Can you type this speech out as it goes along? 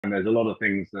and there's a lot of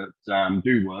things that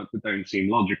do work that don't seem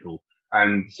logical.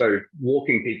 And so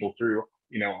walking people through,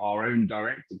 our own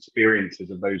direct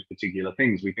experiences of those particular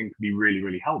things, we think could be really,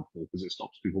 really helpful because it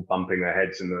stops people bumping their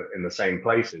heads in the same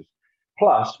places.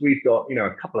 Plus, we've got,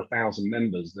 a couple of thousand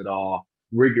members that are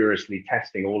rigorously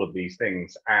testing all of these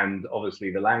things. And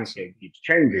obviously the landscape keeps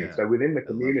changing. Yeah, So within the I love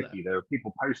that. community, there are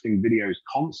people posting videos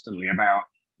constantly about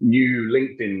new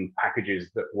LinkedIn packages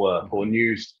that work, or Hmm.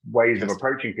 new ways of Testing.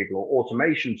 approaching people, or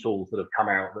automation tools that have come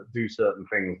out that do certain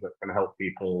things that can help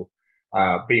people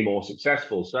be more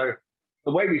successful. So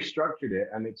the way we've structured it,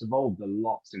 and it's evolved a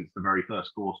lot since the very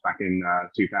first course back in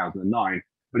 2009,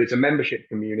 but it's a membership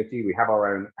community. We have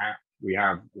our own app. We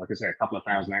have, like I say, a couple of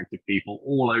thousand active people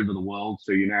all over the world.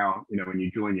 So when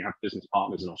you join, you have business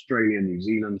partners in Australia, New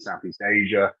Zealand, Southeast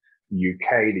Asia, the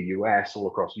UK, the US, all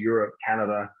across Europe,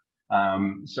 Canada.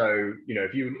 So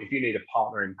if you need a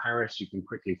partner in Paris, you can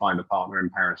quickly find a partner in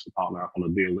Paris to partner up on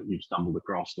a deal that you've stumbled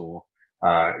across, or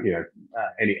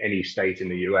any state in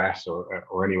the US,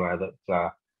 or anywhere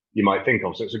that you might think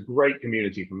of. So it's a great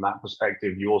community from that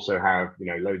perspective. You also have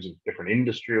loads of different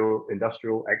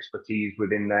industrial expertise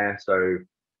within there. So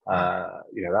Yeah.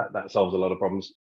 that solves a lot of problems.